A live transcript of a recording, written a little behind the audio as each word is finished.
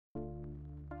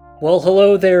Well,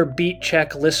 hello there, Beat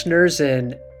Check listeners,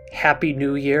 and Happy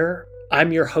New Year.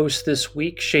 I'm your host this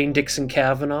week, Shane Dixon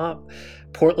Kavanaugh,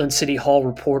 Portland City Hall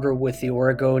reporter with the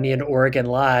Oregonian Oregon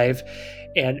Live.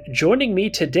 And joining me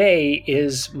today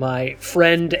is my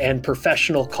friend and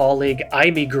professional colleague,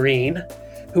 Amy Green,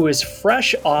 who is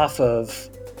fresh off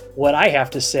of what I have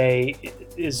to say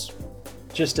is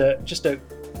just a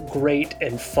great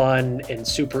and fun and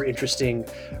super interesting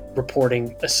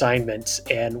reporting assignments,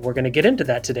 and we're going to get into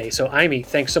that today. So, Amy,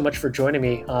 thanks so much for joining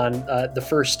me on the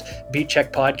first Beat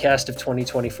Check podcast of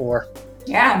 2024.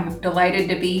 Yeah, I'm delighted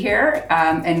to be here,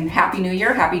 and Happy New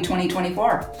Year, Happy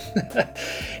 2024.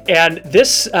 And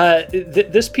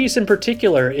this piece in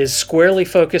particular is squarely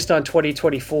focused on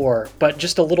 2024, but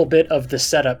just a little bit of the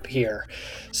setup here.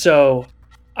 So,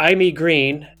 Amy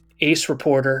Green, ace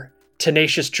reporter,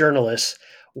 tenacious journalist,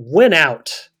 went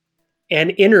out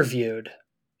and interviewed,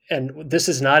 and this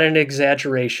is not an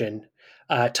exaggeration,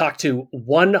 talked to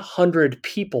 100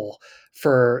 people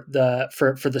for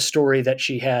the story that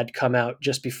she had come out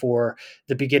just before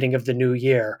the beginning of the new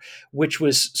year, which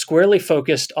was squarely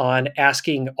focused on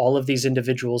asking all of these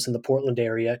individuals in the Portland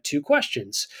area two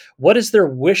questions. What is their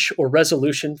wish or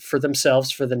resolution for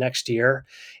themselves for the next year?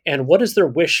 And what is their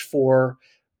wish for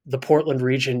the Portland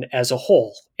region as a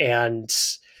whole? And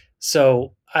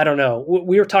so I don't know.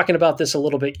 We were talking about this a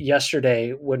little bit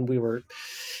yesterday when we were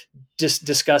just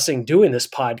discussing doing this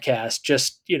podcast.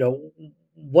 Just,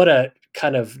 what a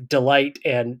kind of delight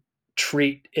and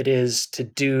treat it is to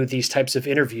do these types of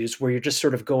interviews where you're just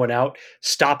sort of going out,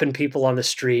 stopping people on the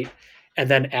street, and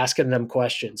then asking them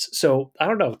questions. So I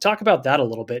don't know. Talk about that a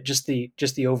little bit. Just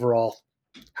the overall.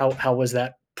 How was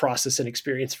that process and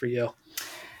experience for you?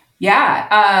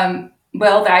 Yeah.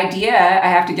 Well, the idea, I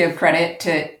have to give credit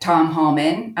to Tom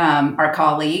Hallman, our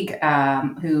colleague,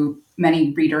 who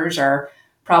many readers are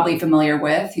probably familiar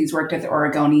with. He's worked at the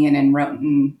Oregonian and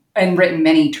written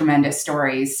many tremendous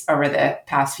stories over the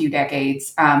past few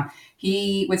decades.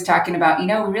 He was talking about,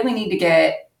 we really need to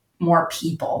get more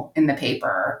people in the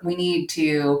paper. We need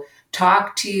to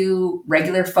talk to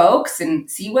regular folks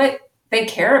and see what they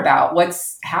care about,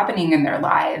 what's happening in their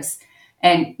lives.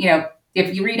 And,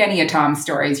 if you read any of Tom's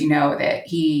stories, you know that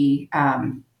he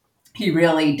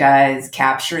really does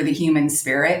capture the human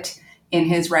spirit in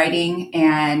his writing.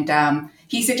 And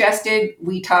he suggested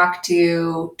we talk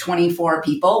to 24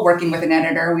 people, working with an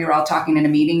editor. We were all talking in a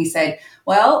meeting. He said,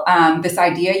 well, this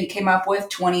idea you came up with,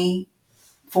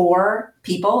 24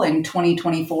 people in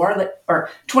 2024, or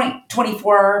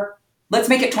 2024, let's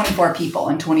make it 24 people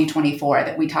in 2024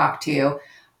 that we talk to.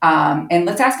 And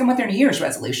let's ask them what their New Year's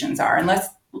resolutions are. And let's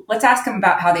ask them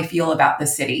about how they feel about the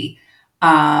city.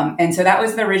 And so that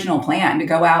was the original plan, to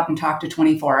go out and talk to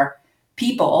 24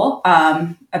 people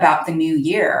about the new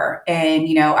year. And,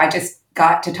 I just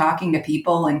got to talking to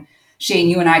people. And Shane,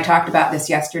 you and I talked about this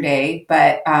yesterday,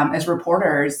 but as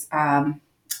reporters,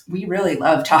 we really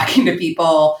love talking to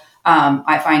people.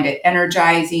 I find it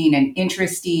energizing and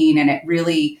interesting, and it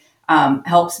really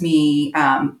helps me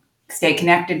stay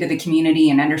connected to the community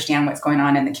and understand what's going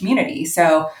on in the community.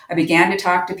 So I began to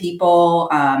talk to people,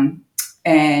 and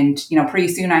pretty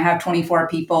soon I have 24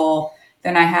 people,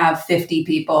 then I have 50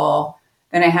 people,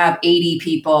 then I have 80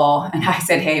 people. And I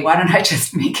said, hey, why don't I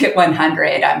just make it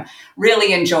 100? I'm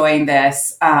really enjoying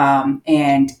this. So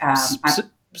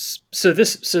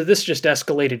this just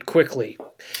escalated quickly.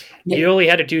 Yeah. You only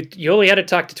had to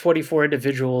talk to 24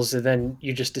 individuals, and then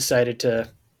you just decided to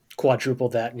quadruple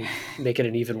that and make it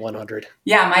an even 100.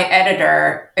 Yeah, my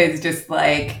editor is just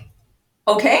like,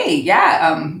 okay,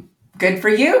 yeah, good for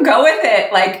you. Go with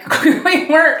it. Like, we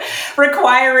weren't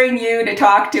requiring you to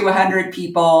talk to 100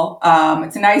 people.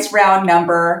 It's a nice round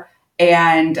number.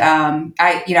 And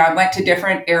I went to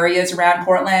different areas around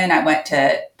Portland. I went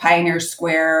to Pioneer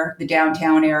Square, the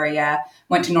downtown area,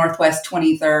 went to Northwest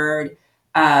 23rd,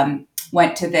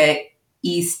 went to the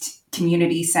East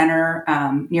Community Center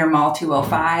near Mall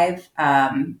 205,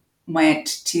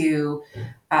 went to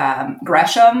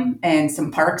Gresham and some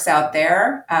parks out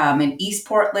there in East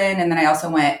Portland. And then I also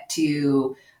went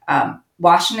to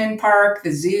Washington Park,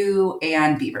 the zoo,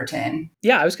 and Beaverton.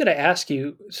 Yeah, I was going to ask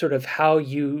you sort of how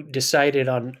you decided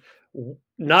on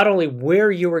not only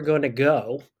where you were going to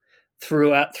go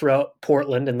throughout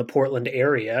Portland and the Portland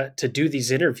area to do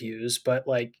these interviews, but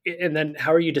and then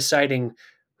how are you deciding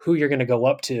who you're going to go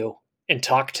up to and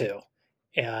talk to?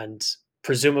 And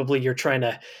presumably you're trying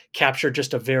to capture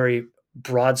just a very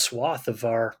broad swath of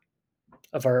our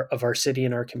city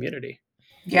and our community.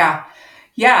 Yeah.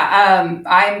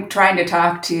 I'm trying to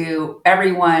talk to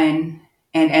everyone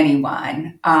and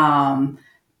anyone.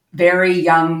 very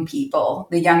young people.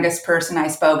 The youngest person I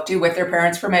spoke to with their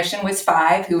parents' permission was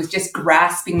 5, who was just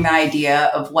grasping the idea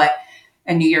of what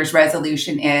a New Year's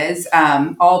resolution is,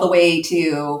 all the way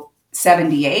to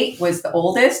 78 was the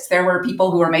oldest. There were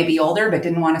people who were maybe older but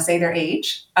didn't want to say their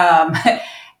age.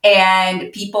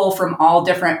 And people from all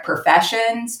different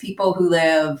professions, people who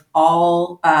live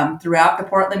all throughout the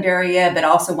Portland area. But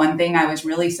also, one thing I was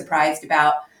really surprised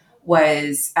about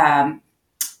was the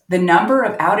number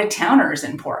of out of towners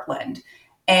in Portland.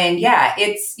 And yeah,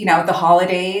 it's, the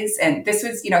holidays. And this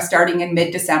was, starting in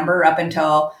mid December up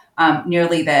until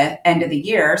nearly the end of the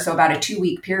year. So about a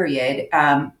 2-week period.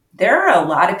 There are a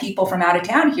lot of people from out of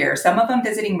town here, some of them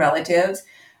visiting relatives.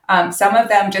 Some of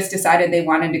them just decided they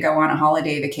wanted to go on a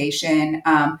holiday vacation.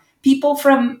 People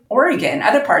from Oregon,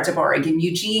 other parts of Oregon,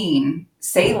 Eugene,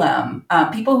 Salem,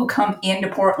 people who come into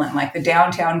Portland, like the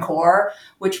downtown core,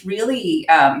 which really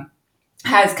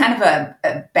has kind of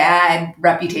a bad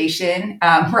reputation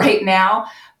right now.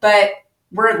 But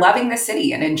we're loving the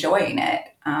city and enjoying it,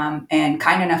 and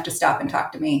kind enough to stop and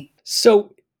talk to me.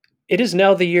 So it is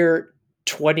now the year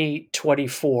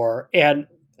 2024, and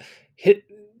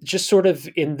just sort of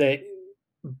in the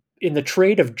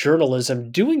trade of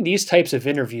journalism, doing these types of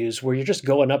interviews where you're just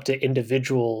going up to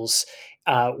individuals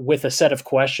with a set of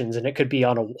questions, and it could be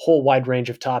on a whole wide range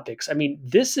of topics. I mean,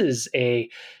 this is a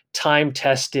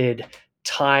time-tested,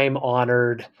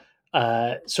 time-honored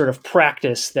sort of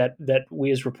practice that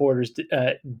we as reporters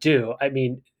do. I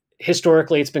mean,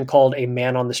 historically, it's been called a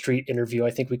man on the street interview. I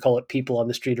think we call it people on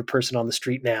the street or person on the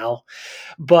street now.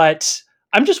 But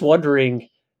I'm just wondering,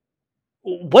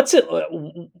 what's it?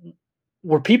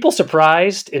 Were people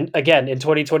surprised in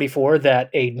 2024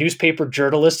 that a newspaper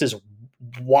journalist is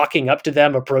walking up to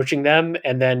them, approaching them,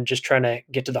 and then just trying to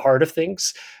get to the heart of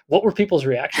things? What were people's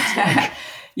reactions like?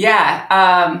 Yeah,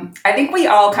 I think we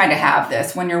all kind of have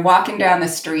this when you're walking down the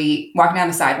street, walking down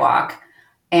the sidewalk,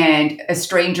 and a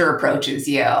stranger approaches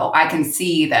you. I can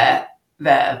see the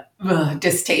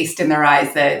distaste in their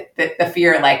eyes, the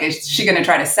fear. Like, is she going to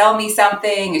try to sell me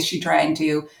something? Is she trying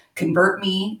to convert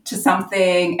me to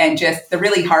something? And just the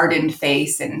really hardened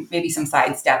face and maybe some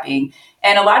sidestepping.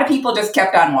 And a lot of people just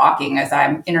kept on walking as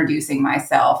I'm introducing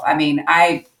myself. I mean,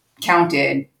 I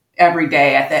counted every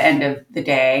day at the end of the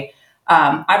day.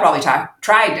 I probably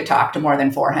tried to talk to more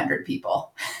than 400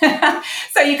 people.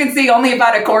 So you can see only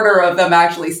about a quarter of them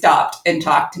actually stopped and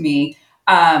talked to me.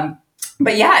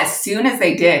 But yeah, as soon as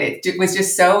they did, it was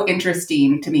just so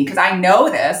interesting to me, because I know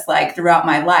this like throughout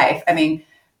my life. I mean,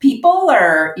 people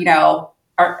are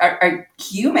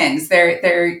humans.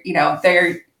 They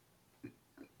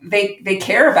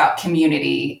care about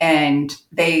community, and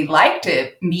they like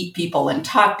to meet people and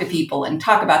talk to people and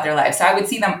talk about their lives. So I would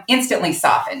see them instantly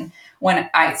soften when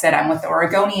I said, I'm with the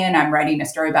Oregonian, I'm writing a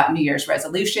story about New Year's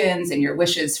resolutions and your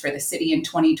wishes for the city in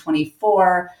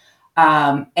 2024.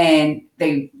 And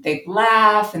they'd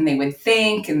laugh, and they would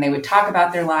think, and they would talk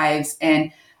about their lives.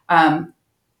 And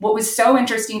what was so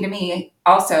interesting to me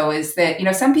also is that,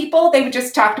 some people, they would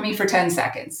just talk to me for 10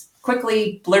 seconds,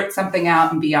 quickly blurt something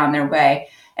out and be on their way.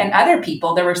 And other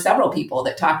people, there were several people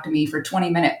that talked to me for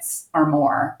 20 minutes or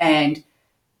more, and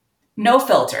no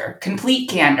filter, complete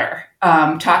candor,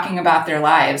 talking about their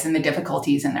lives and the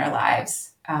difficulties in their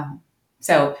lives.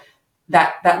 So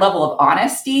that level of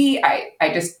honesty,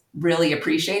 I just really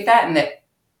appreciate that. And that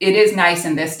it is nice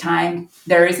in this time.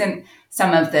 There isn't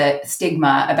some of the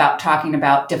stigma about talking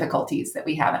about difficulties that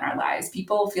we have in our lives.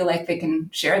 People feel like they can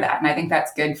share that. And I think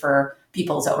that's good for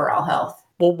people's overall health.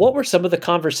 Well, what were some of the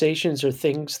conversations or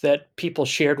things that people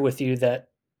shared with you that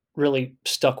really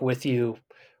stuck with you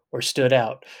or stood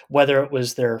out, whether it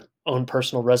was their own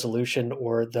personal resolution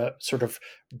or the sort of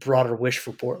broader wish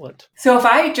for Portland? So if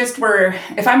I'm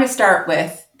to start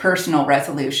with personal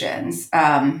resolutions,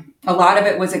 a lot of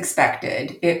it was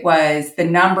expected. It was the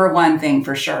number one thing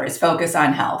for sure is focus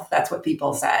on health. That's what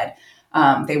people said.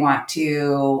 They want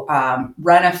to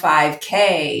run a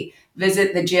 5K,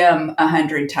 visit the gym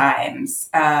 100 times,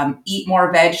 eat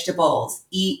more vegetables,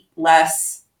 eat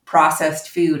less processed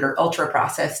food or ultra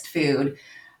processed food.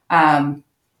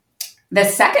 The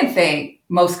second thing,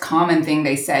 most common thing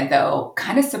they said, though,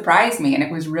 kind of surprised me, and it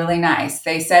was really nice.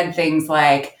 They said things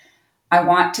like, I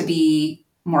want to be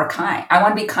more kind. I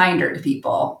want to be kinder to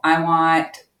people. I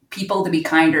want people to be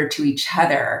kinder to each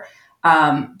other.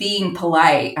 Being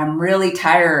polite. I'm really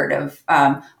tired of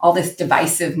all this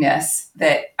divisiveness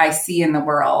that I see in the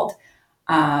world.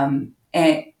 And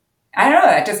I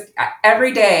don't know,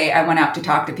 every day I went out to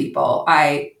talk to people,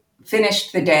 I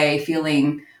finished the day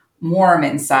feeling warm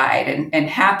inside and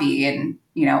happy and,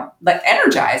 like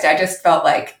energized. I just felt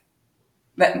like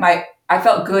that I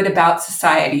felt good about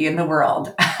society in the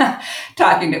world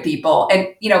talking to people. And,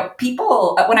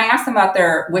 people, when I asked them about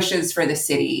their wishes for the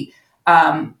city,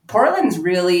 Portland's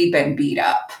really been beat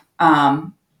up,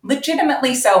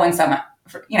 legitimately so in some,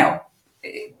 for,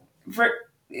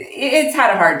 it's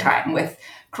had a hard time with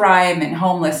crime and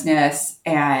homelessness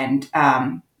and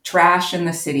trash in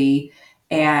the city.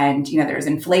 And, there's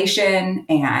inflation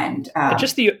and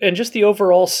just the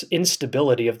overall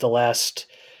instability of the last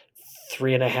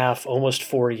 3.5, almost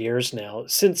 4 years now,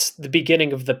 since the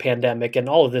beginning of the pandemic. And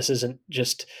all of this isn't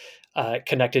just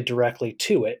connected directly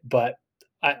to it, but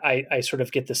I sort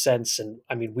of get the sense, and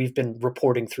I mean, we've been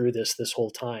reporting through this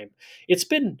whole time. It's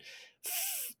been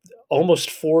almost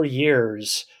 4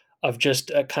 years of just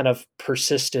a kind of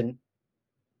persistent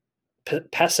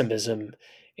pessimism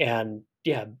and,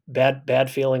 yeah, bad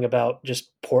feeling about just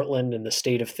Portland and the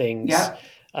state of things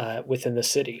yep. within the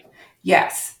city.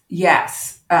 Yes,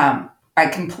 yes. I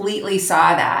completely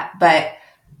saw that. But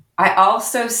I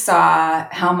also saw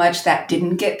how much that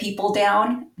didn't get people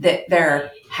down, that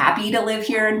they're happy to live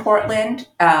here in Portland,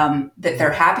 that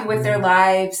they're happy with their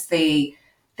lives. They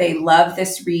love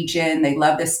this region, they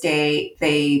love the state,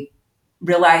 they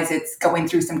realize it's going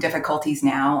through some difficulties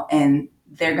now, and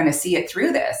they're going to see it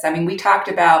through this. I mean, we talked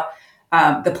about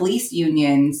the police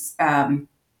unions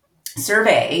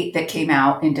survey that came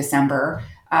out in December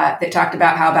that talked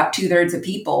about how about 2/3 of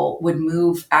people would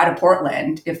move out of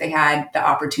Portland if they had the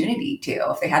opportunity to,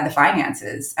 if they had the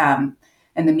finances and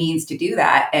the means to do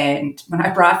that. And when I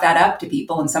brought that up to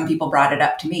people, and some people brought it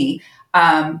up to me,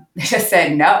 they just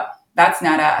said, no, that's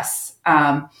not us.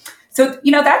 So,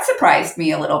 that surprised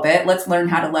me a little bit. Let's learn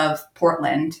how to love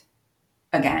Portland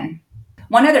again.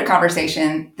 One other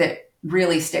conversation that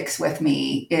really sticks with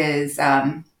me is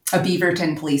a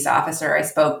Beaverton police officer I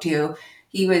spoke to.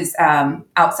 He was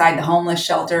outside the homeless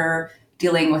shelter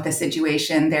dealing with a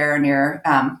situation there near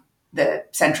the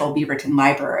Central Beaverton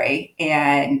Library.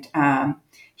 And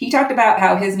he talked about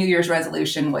how his New Year's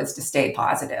resolution was to stay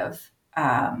positive.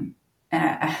 And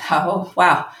I thought, oh,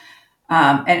 wow.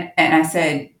 And I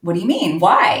said, what do you mean?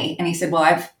 Why? And he said, well,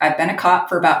 I've been a cop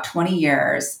for about 20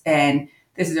 years, and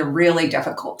this is a really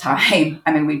difficult time.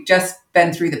 I mean, we've just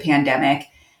been through the pandemic,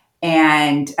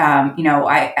 and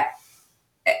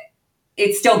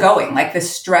it's still going. Like, the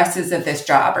stresses of this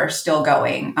job are still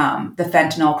going. The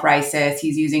fentanyl crisis,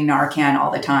 he's using Narcan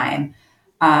all the time.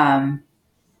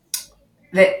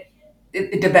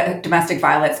 Domestic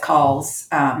violence calls,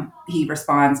 he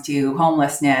responds to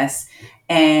homelessness,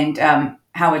 and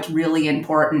how it's really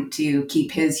important to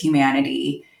keep his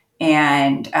humanity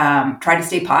and try to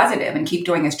stay positive and keep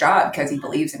doing his job because he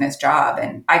believes in his job.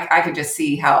 And I could just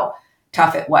see how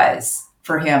tough it was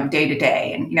for him day to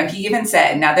day. And, he even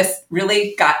said, now this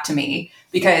really got to me,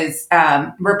 because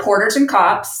reporters and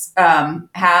cops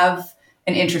have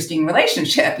an interesting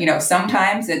relationship.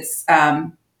 Sometimes it's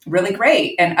really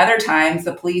great, and other times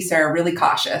the police are really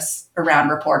cautious around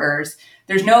reporters.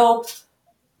 There's no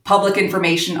public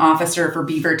information officer for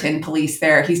Beaverton Police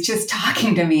there. He's just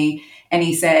talking to me, and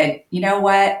he said, you know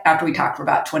what? After we talked for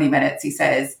about 20 minutes, he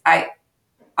says,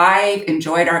 I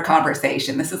enjoyed our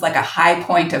conversation. This is like a high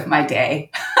point of my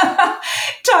day,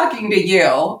 talking to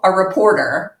you, a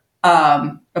reporter,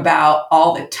 about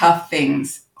all the tough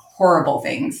things, horrible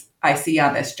things I see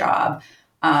on this job.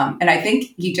 And I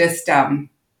think he just,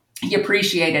 he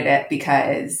appreciated it,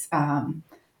 because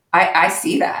I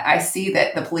see that. I see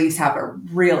that the police have a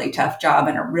really tough job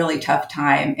and a really tough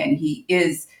time, and he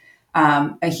is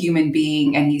a human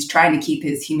being, and he's trying to keep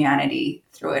his humanity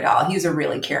through it all. He's a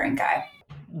really caring guy.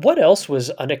 What else was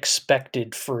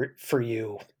unexpected for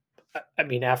you? I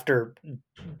mean, after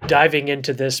diving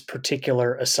into this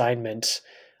particular assignment,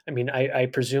 I mean, I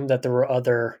presume that there were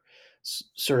other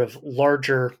sort of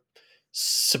larger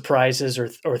surprises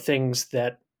or things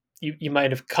that you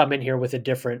might have come in here with a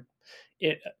different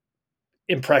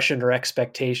impression or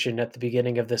expectation at the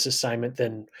beginning of this assignment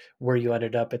than where you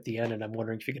ended up at the end. And I'm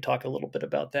wondering if you could talk a little bit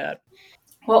about that.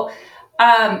 Well,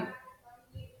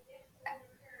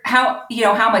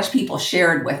 how much people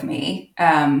shared with me.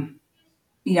 I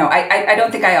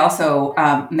don't think I also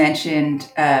mentioned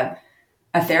a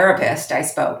therapist I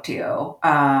spoke to.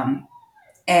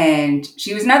 And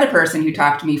she was another person who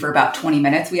talked to me for about 20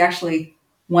 minutes. We actually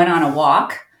went on a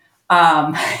walk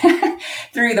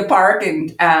through the park,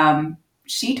 and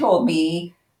she told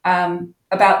me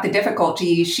about the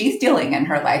difficulty she's dealing in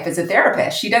her life as a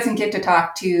therapist. She doesn't get to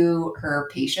talk to her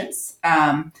patients,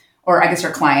 or I guess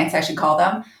her clients, I should call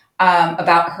them,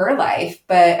 about her life.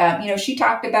 But, she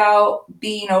talked about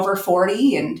being over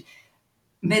 40 and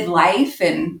midlife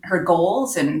and her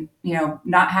goals, and,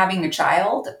 not having a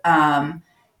child.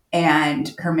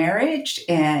 and her marriage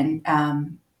and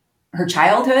her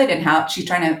childhood and how she's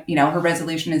trying to, her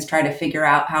resolution is try to figure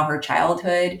out how her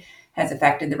childhood has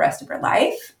affected the rest of her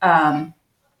life.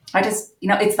 I just,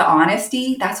 it's the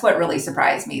honesty. That's what really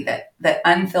surprised me, that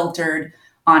unfiltered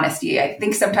honesty. I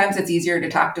think sometimes it's easier to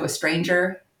talk to a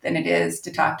stranger than it is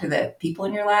to talk to the people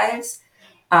in your lives.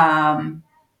 Um,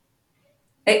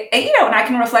 and I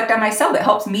can reflect on myself. It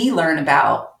helps me learn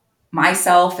about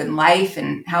myself and life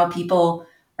and how people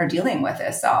are dealing with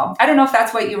this. So I don't know if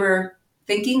that's what you were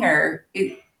thinking, or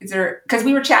is there, because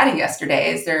we were chatting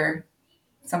yesterday, is there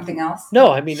something else?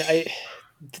 No, I mean,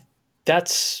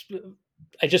 that's,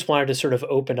 I just wanted to sort of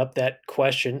open up that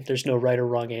question. There's no right or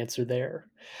wrong answer there.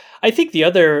 I think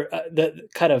the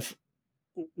kind of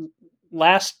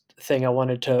last thing I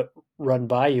wanted to run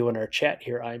by you in our chat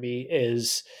here, Amy,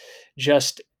 is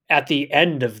just at the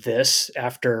end of this,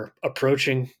 after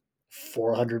approaching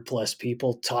 400 plus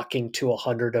people, talking to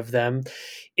 100 of them,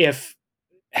 if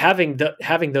having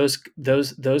those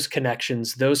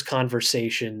connections, those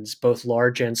conversations, both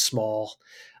large and small,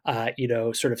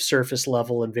 sort of surface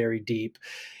level and very deep,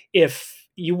 if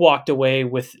you walked away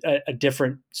with a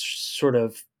different sort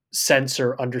of sense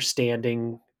or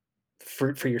understanding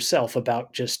for yourself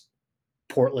about just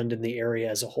Portland and the area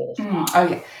as a whole. Oh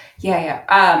yeah, yeah,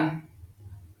 yeah.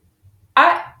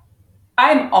 I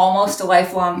I'm almost a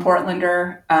lifelong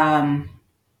Portlander.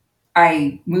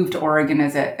 I moved to Oregon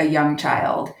as a young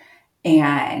child,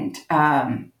 and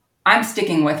I'm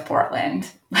sticking with Portland.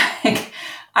 Like,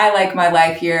 I like my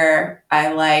life here.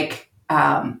 I like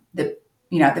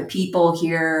the people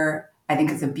here. I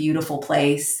think it's a beautiful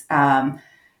place.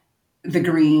 The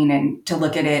green, and to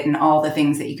look at it and all the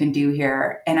things that you can do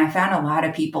here. And I found a lot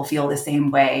of people feel the same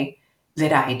way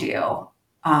that I do.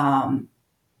 Um,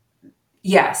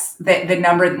 yes, the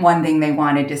number one thing they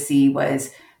wanted to see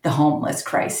was the homeless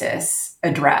crisis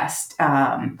addressed.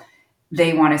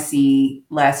 They want to see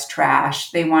less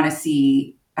trash. They want to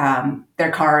see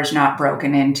their cars not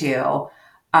broken into.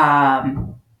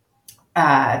 Um,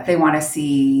 they want to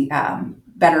see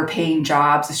better paying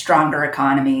jobs, a stronger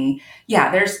economy.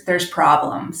 Yeah, there's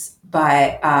problems,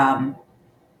 but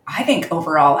I think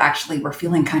overall, actually, we're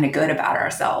feeling kind of good about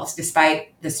ourselves,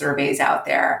 despite the surveys out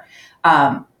there.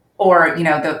 Um, or,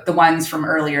 the ones from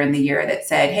earlier in the year that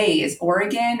said, hey, is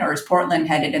Oregon or is Portland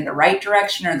headed in the right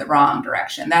direction or the wrong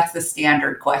direction? That's the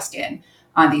standard question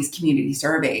on these community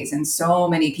surveys. And so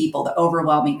many people, the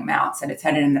overwhelming amount, said it's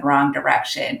headed in the wrong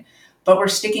direction. But we're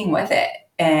sticking with it.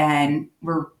 And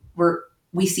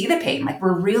we see the pain. Like,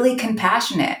 we're really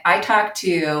compassionate. I talked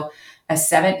to a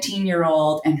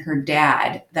 17-year-old and her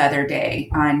dad the other day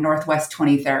on Northwest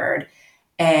 23rd.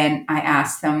 And I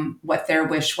asked them what their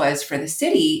wish was for the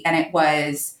city. And it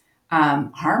was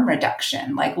harm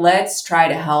reduction. Like, let's try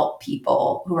to help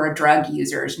people who are drug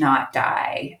users not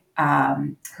die.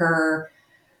 Her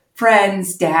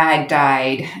friend's dad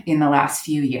died in the last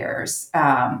few years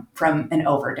from an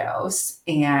overdose.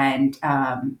 And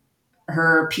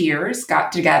her peers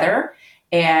got together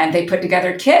and they put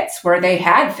together kits where they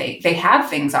have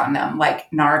things on them like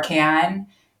Narcan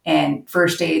and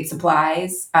first aid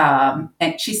supplies. And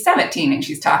she's 17 and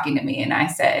she's talking to me, and I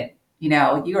said, you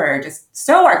are just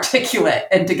so articulate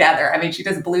and together. I mean, she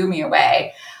just blew me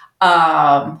away.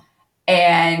 And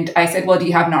I said, well, do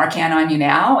you have Narcan on you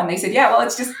now? And they said, yeah, well,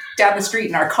 it's just down the street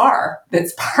in our car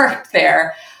that's parked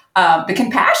there. The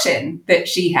compassion that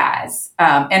she has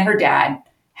and her dad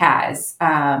has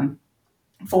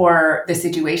for the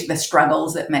situation, the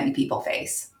struggles that many people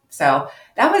face. So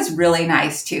that was really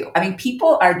nice too. I mean,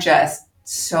 people are just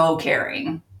so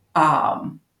caring.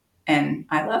 And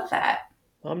I love that.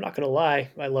 I'm not going to lie.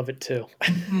 I love it too.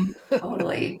 Mm-hmm.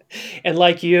 Totally. And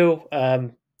like you,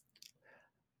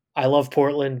 I love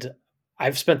Portland.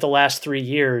 I've spent the last 3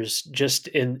 years just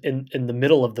in the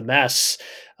middle of the mess,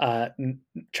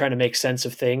 trying to make sense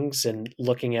of things and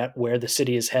looking at where the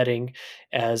city is heading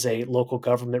as a local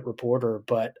government reporter.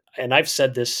 And I've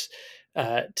said this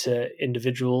to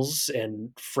individuals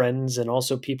and friends and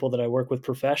also people that I work with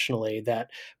professionally, that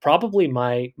probably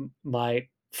my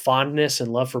fondness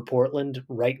and love for Portland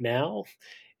right now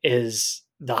is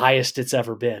the highest it's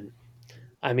ever been.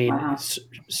 I mean, Wow.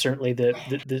 certainly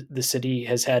the city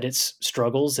has had its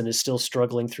struggles and is still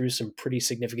struggling through some pretty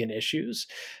significant issues,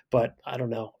 but I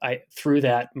don't know. Through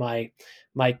that, my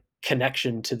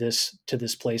connection to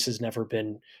this place has never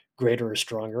been greater or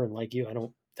stronger. And like you, I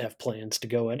don't have plans to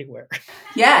go anywhere.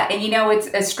 Yeah. And it's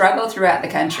a struggle throughout the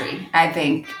country. I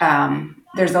think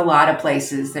there's a lot of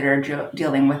places that are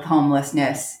dealing with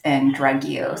homelessness and drug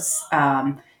use.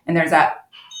 And there's that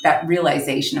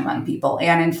realization among people,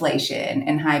 and inflation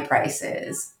and high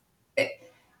prices.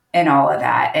 and all of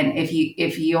that. And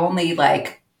if you only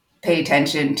like pay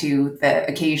attention to the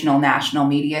occasional national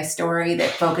media story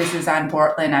that focuses on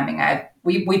Portland, I mean,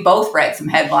 we both read some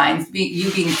headlines.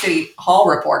 You being City Hall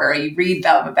reporter, you read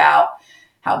them about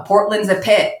how Portland's a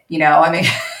pit. I mean,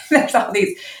 there's all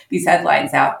these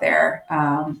headlines out there.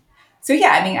 So yeah,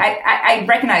 I mean, I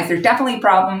recognize there's definitely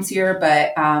problems here,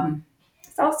 but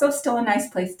it's also still a nice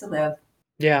place to live.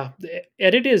 Yeah,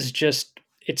 and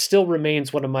it still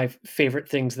remains one of my favorite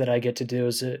things that I get to do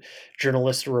as a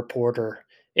journalist or reporter.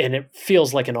 And it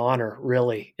feels like an honor,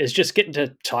 really, is just getting to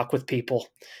talk with people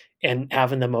and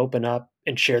having them open up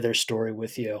and share their story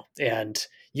with you. And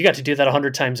you got to do that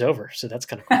 100 times over. So that's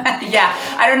kind of cool. Yeah.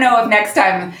 I don't know if next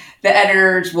time the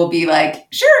editors will be like,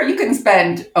 sure, you can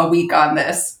spend a week on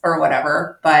this or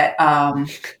whatever. But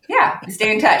yeah,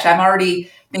 stay in touch. I'm already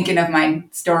thinking of my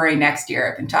story next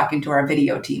year. I've been talking to our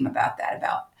video team about that,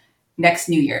 about next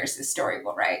New Year's, this story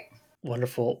we'll write.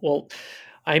 Wonderful. Well,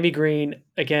 Imee Green,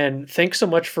 again, thanks so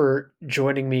much for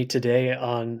joining me today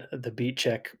on the Beat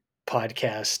Check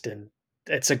podcast. And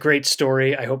it's a great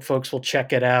story. I hope folks will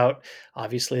check it out.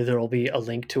 Obviously, there will be a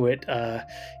link to it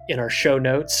in our show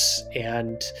notes.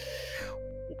 And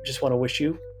just want to wish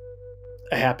you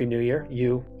a happy new year,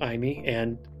 you, Imee,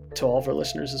 and to all of our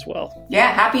listeners as well.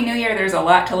 Yeah, happy new year. There's a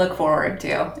lot to look forward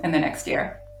to in the next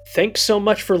year. Thanks so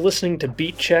much for listening to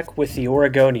Beat Check with the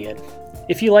Oregonian.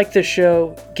 If you like this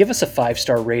show, give us a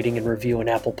 5-star rating and review on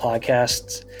Apple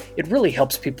Podcasts. It really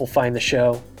helps people find the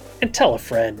show. And tell a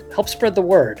friend. Help spread the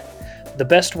word. The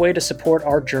best way to support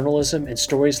our journalism and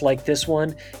stories like this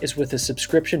one is with a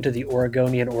subscription to the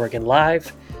Oregonian Oregon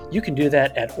Live. You can do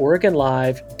that at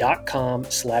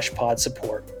OregonLive.com/pod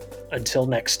support. Until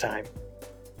next time.